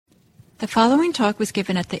The following talk was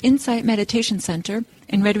given at the Insight Meditation Center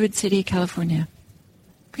in Redwood City, California.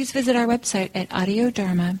 Please visit our website at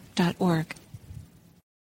audiodharma.org.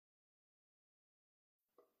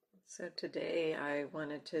 So today I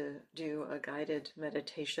wanted to do a guided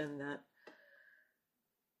meditation that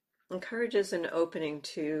encourages an opening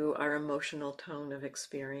to our emotional tone of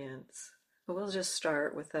experience. We'll just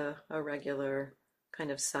start with a regular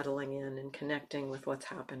kind of settling in and connecting with what's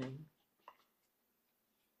happening.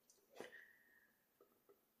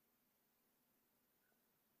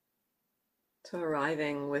 So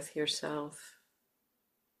arriving with yourself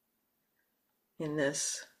in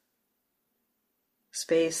this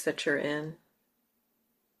space that you're in,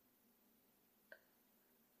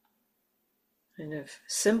 kind of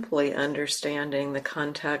simply understanding the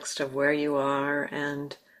context of where you are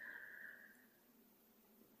and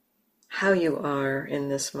how you are in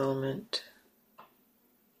this moment.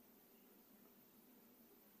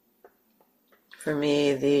 For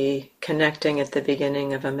me, the connecting at the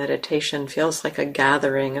beginning of a meditation feels like a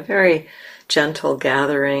gathering, a very gentle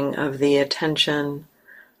gathering of the attention,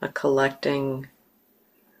 a collecting,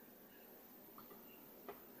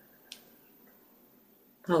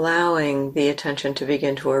 allowing the attention to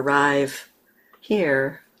begin to arrive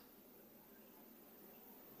here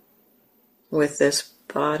with this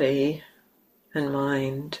body and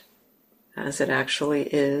mind as it actually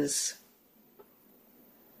is.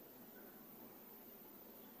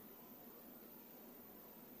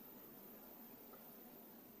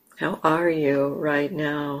 How are you right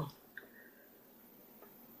now?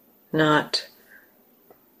 Not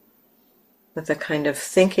with a kind of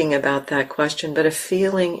thinking about that question, but a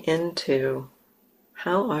feeling into,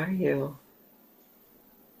 how are you?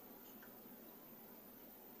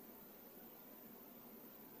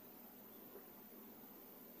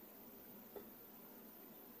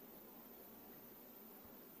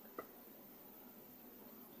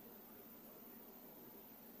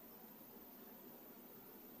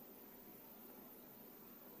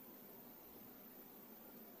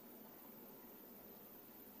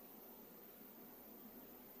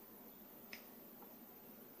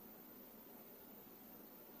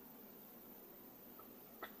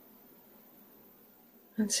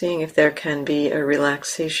 And seeing if there can be a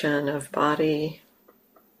relaxation of body,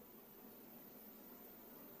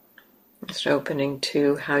 just opening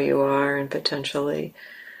to how you are and potentially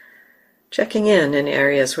checking in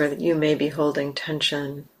areas where you may be holding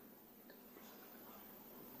tension,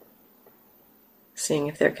 seeing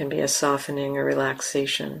if there can be a softening or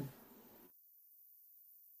relaxation.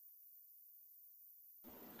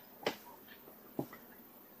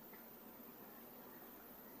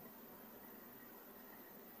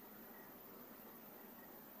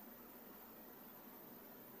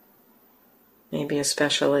 Maybe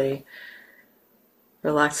especially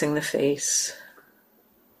relaxing the face,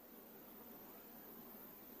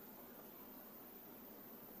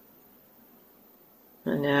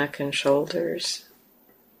 the neck and shoulders.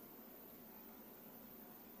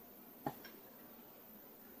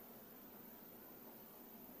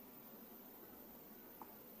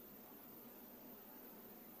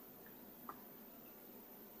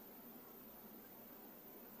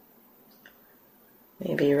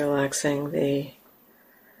 Maybe relaxing the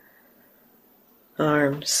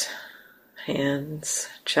arms, hands,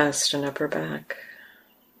 chest, and upper back.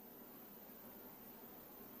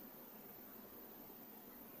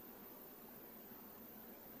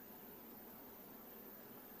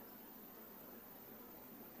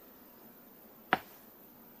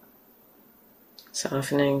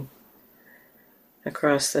 Softening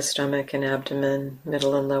across the stomach and abdomen,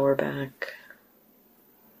 middle and lower back.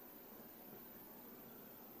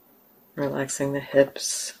 Relaxing the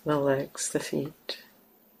hips, the legs, the feet.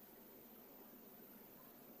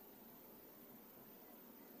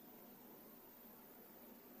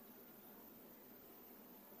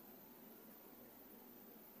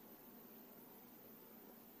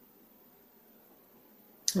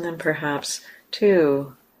 And then perhaps,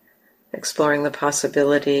 too, exploring the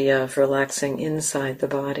possibility of relaxing inside the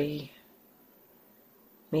body.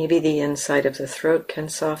 Maybe the inside of the throat can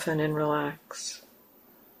soften and relax.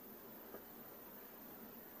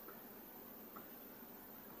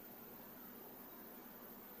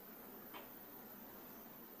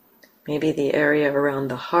 Maybe the area around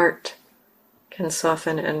the heart can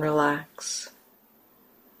soften and relax.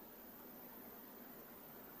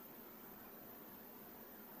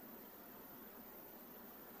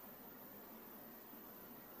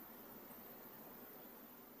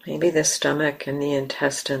 Maybe the stomach and the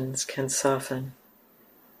intestines can soften.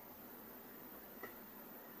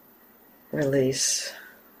 Release.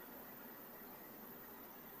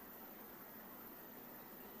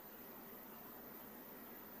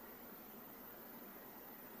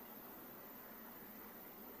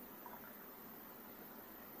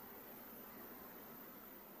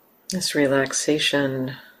 This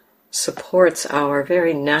relaxation supports our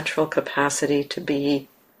very natural capacity to be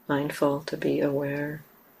mindful, to be aware.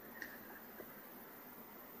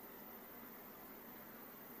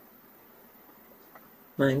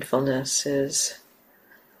 Mindfulness is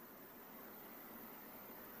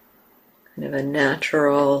kind of a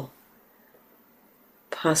natural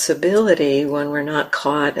possibility when we're not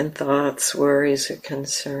caught in thoughts, worries, or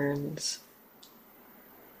concerns.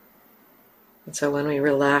 And so when we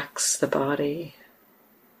relax the body,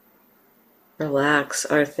 relax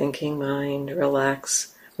our thinking mind,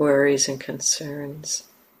 relax worries and concerns,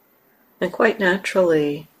 and quite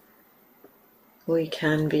naturally, we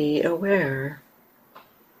can be aware.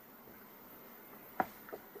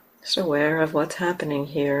 Just aware of what's happening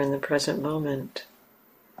here in the present moment.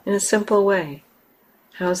 In a simple way.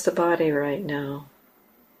 How's the body right now?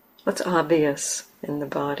 What's obvious in the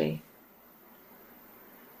body?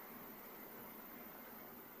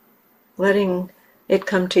 Letting it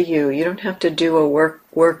come to you. You don't have to do a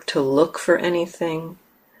work to look for anything.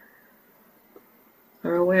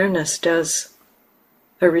 Our awareness does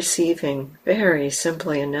a receiving very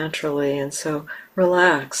simply and naturally, and so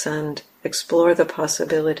relax and explore the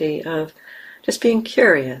possibility of just being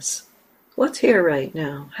curious. What's here right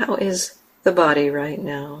now? How is the body right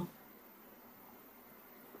now?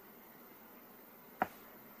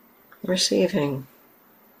 Receiving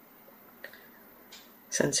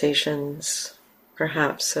sensations,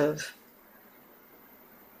 perhaps of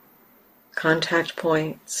contact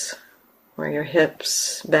points where your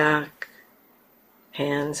hips, back,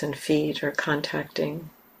 hands and feet are contacting.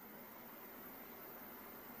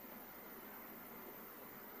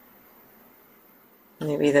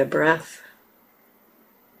 Maybe the breath.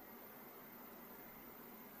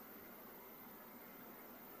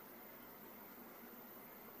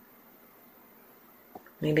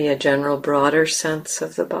 Maybe a general broader sense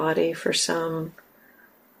of the body for some.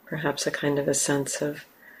 Perhaps a kind of a sense of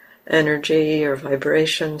energy or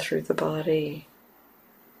vibration through the body.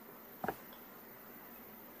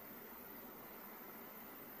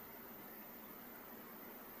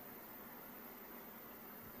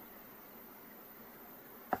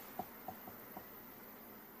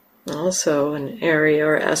 Also, an area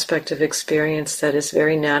or aspect of experience that is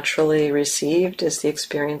very naturally received is the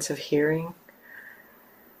experience of hearing.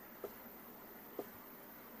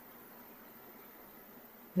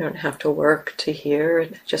 You don't have to work to hear,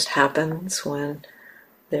 it just happens when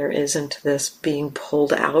there isn't this being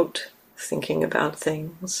pulled out, thinking about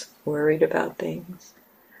things, worried about things.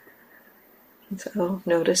 And so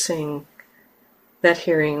noticing that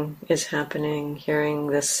hearing is happening, hearing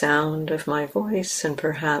the sound of my voice and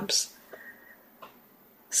perhaps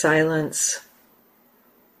silence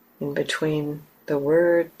in between the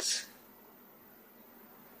words.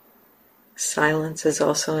 Silence is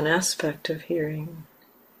also an aspect of hearing.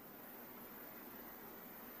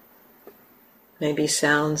 Maybe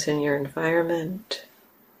sounds in your environment.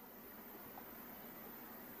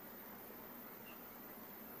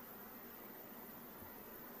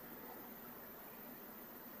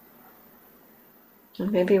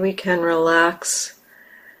 And maybe we can relax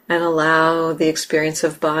and allow the experience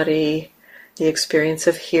of body, the experience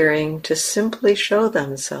of hearing to simply show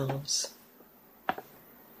themselves.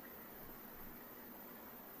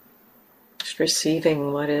 Just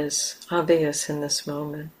receiving what is obvious in this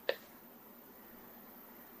moment.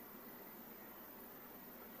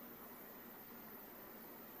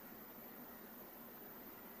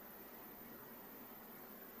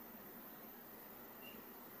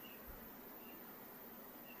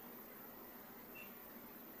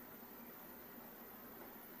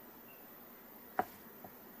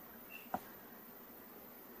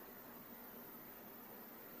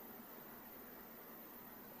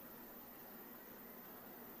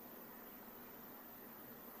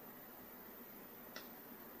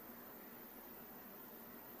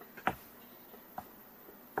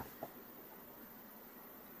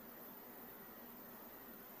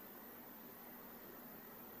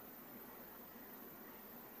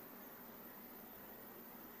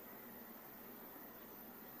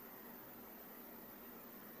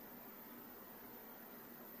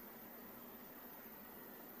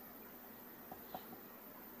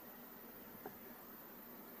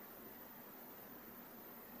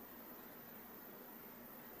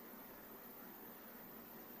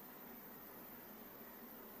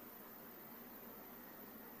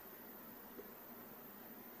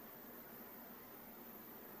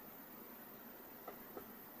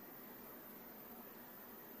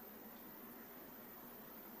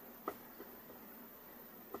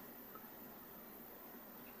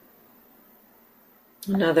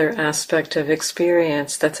 Another aspect of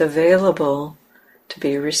experience that's available to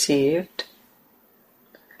be received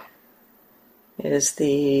is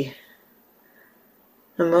the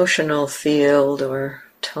emotional field or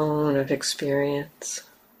tone of experience,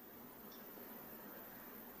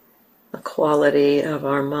 the quality of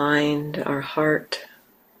our mind, our heart.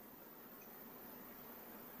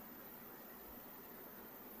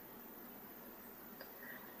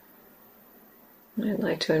 I'd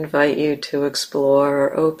like to invite you to explore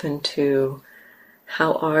or open to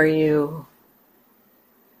how are you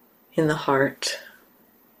in the heart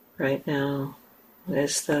right now? What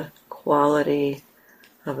is the quality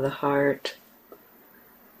of the heart?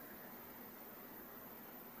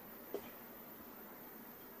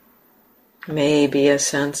 Maybe a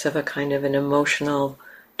sense of a kind of an emotional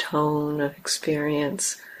tone of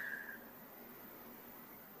experience.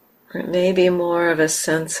 Or it may be more of a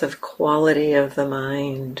sense of quality of the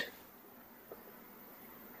mind.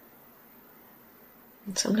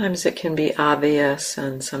 And sometimes it can be obvious,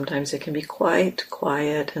 and sometimes it can be quite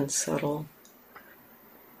quiet and subtle.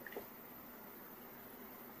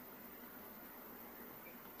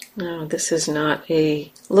 No, this is not a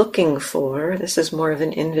looking for, this is more of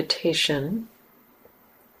an invitation,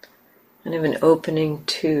 kind of an opening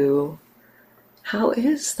to how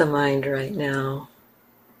is the mind right now?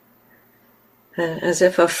 As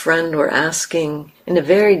if a friend were asking in a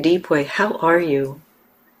very deep way, how are you?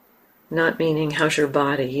 Not meaning how's your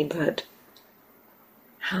body, but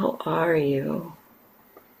how are you?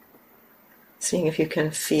 Seeing if you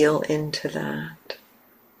can feel into that.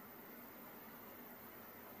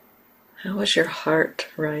 How is your heart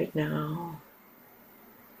right now?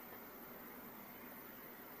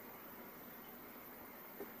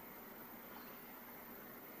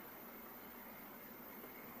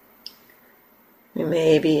 We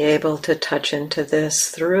may be able to touch into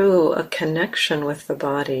this through a connection with the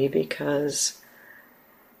body because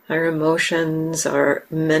our emotions, our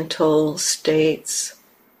mental states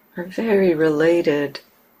are very related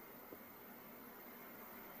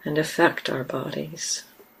and affect our bodies.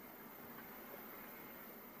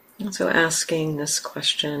 And so asking this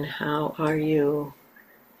question, how are you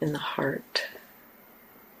in the heart?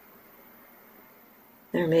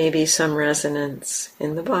 There may be some resonance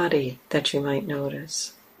in the body that you might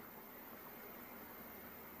notice.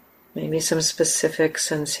 Maybe some specific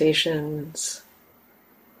sensations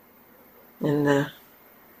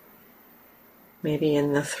maybe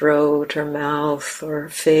in the throat or mouth or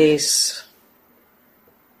face.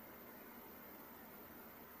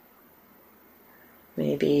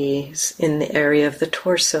 Maybe in the area of the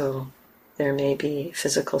torso, there may be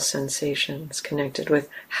physical sensations connected with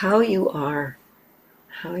how you are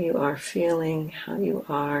feeling, how you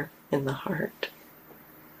are in the heart.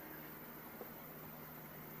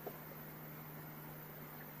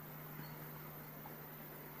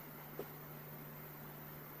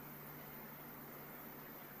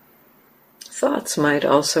 Thoughts might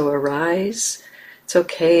also arise. It's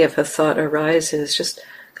okay if a thought arises, just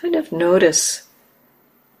kind of notice.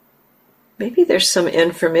 Maybe there's some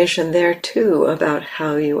information there too about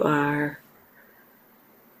how you are.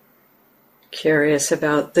 Curious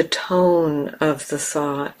about the tone of the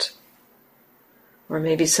thought, or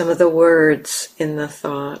maybe some of the words in the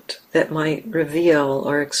thought that might reveal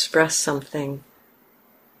or express something,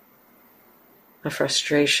 a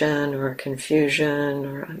frustration or a confusion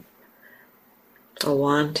or a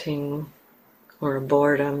wanting or a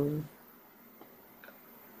boredom.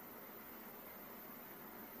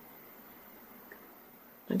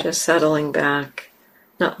 And just settling back,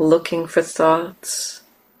 not looking for thoughts,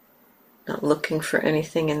 not looking for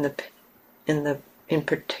anything in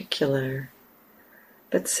particular,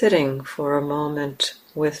 but sitting for a moment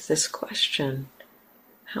with this question: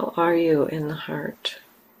 how are you in the heart?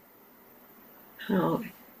 How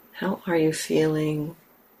are you feeling?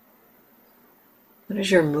 What is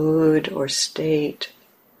your mood or state?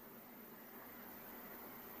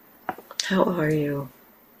 How are you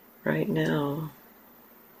right now?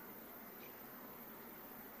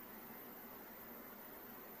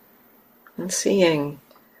 And seeing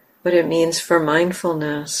what it means for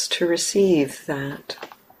mindfulness to receive that.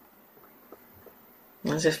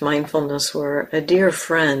 As if mindfulness were a dear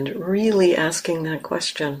friend really asking that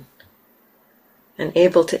question and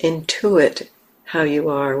able to intuit how you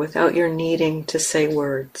are without your needing to say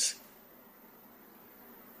words.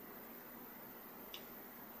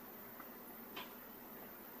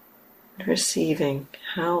 Receiving,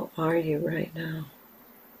 how are you right now?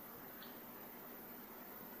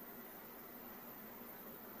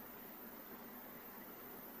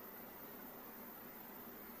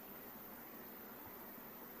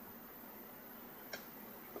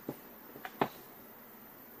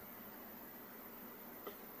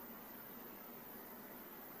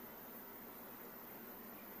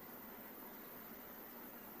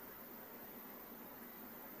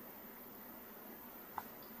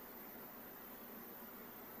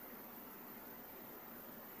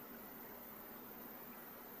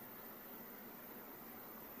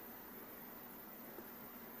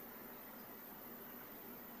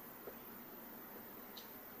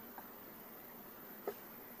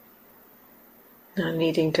 Not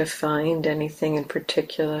needing to find anything in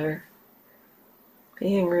particular.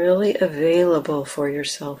 Being really available for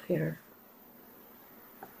yourself here.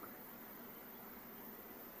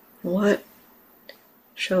 What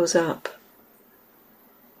shows up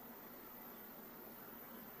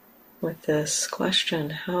with this question?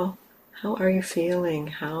 How are you feeling?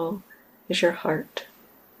 How is your heart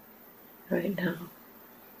right now?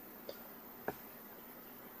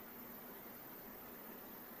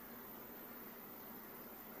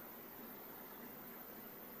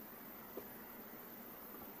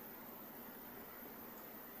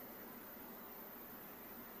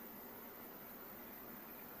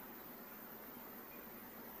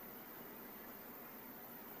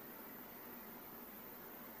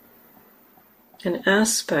 An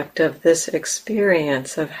aspect of this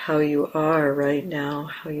experience of how you are right now,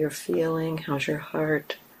 how you're feeling, how's your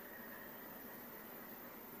heart,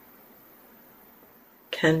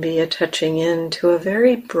 can be a touching into a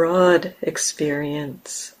very broad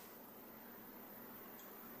experience.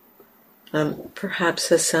 Perhaps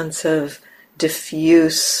a sense of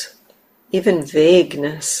diffuse, even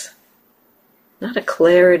vagueness, not a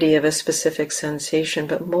clarity of a specific sensation,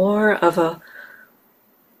 but more of a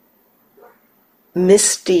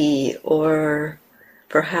misty or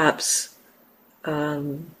perhaps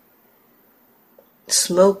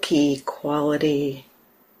smoky quality.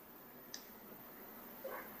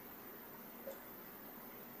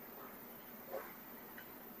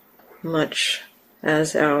 Much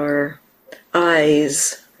as our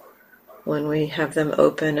eyes, when we have them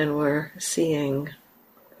open and we're seeing.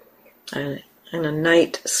 And in a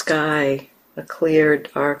night sky, a clear,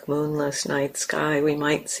 dark, moonless night sky, we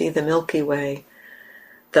might see the Milky Way,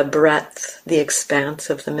 the breadth, the expanse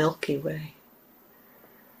of the Milky Way.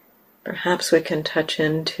 Perhaps we can touch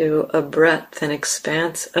into a breadth and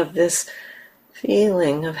expanse of this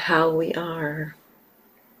feeling of how we are.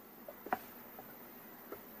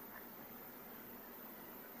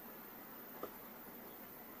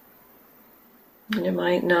 And it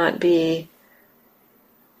might not be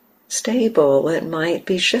stable, it might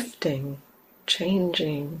be shifting,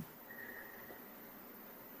 changing.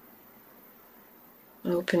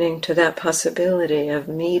 Opening to that possibility of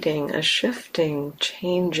meeting a shifting,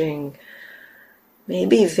 changing,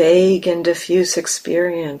 maybe vague and diffuse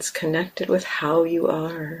experience connected with how you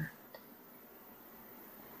are.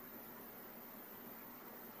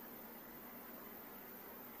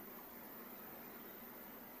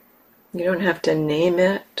 You don't have to name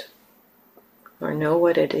it or know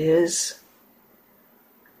what it is.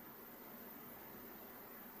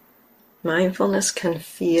 Mindfulness can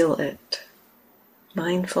feel it.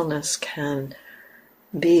 Mindfulness can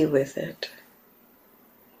be with it.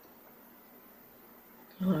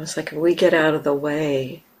 It's like if we get out of the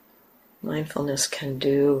way, mindfulness can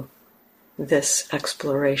do this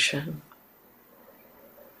exploration.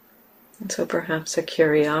 And so perhaps a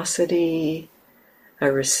curiosity,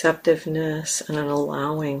 a receptiveness, and an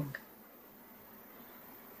allowing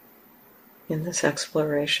in this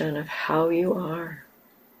exploration of how you are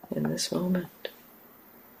in this moment.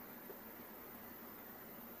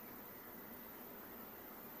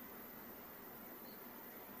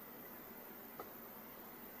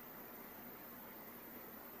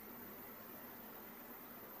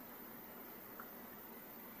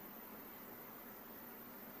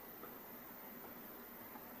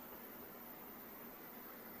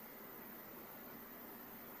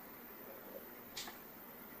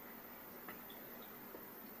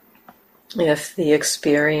 If the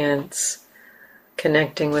experience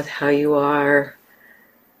connecting with how you are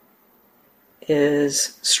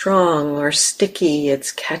is strong or sticky,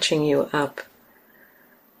 it's catching you up.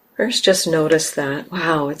 First, just notice that,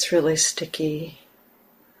 wow, it's really sticky.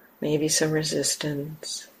 Maybe some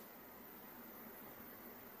resistance.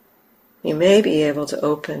 You may be able to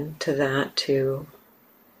open to that too.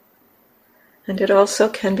 And it also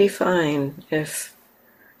can be fine if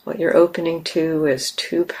what you're opening to is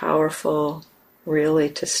too powerful really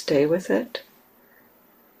to stay with it.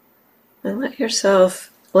 And let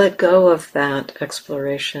yourself let go of that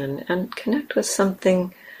exploration and connect with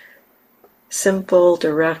something simple,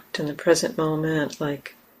 direct in the present moment,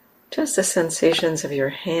 like just the sensations of your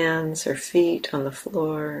hands or feet on the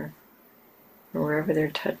floor or wherever they're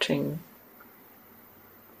touching.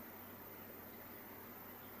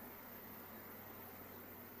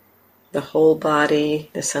 The whole body,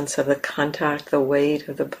 the sense of the contact, the weight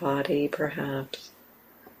of the body, perhaps.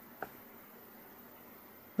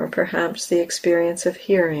 Or perhaps the experience of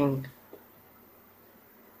hearing,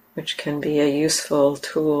 which can be a useful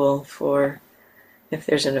tool for if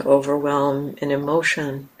there's an overwhelm in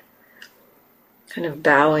emotion. kind of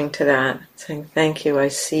bowing to that, saying, thank you, I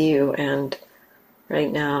see you, and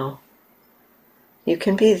right now, you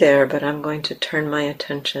can be there, but I'm going to turn my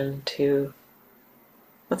attention to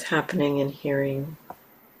what's happening in hearing.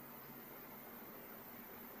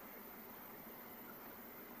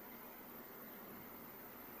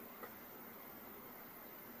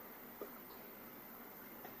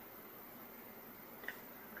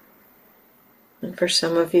 And for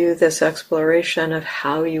some of you, this exploration of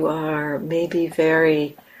how you are may be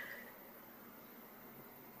very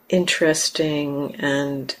interesting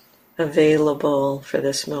and available for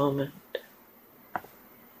this moment.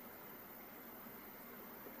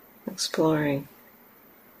 Exploring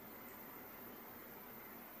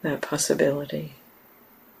that possibility.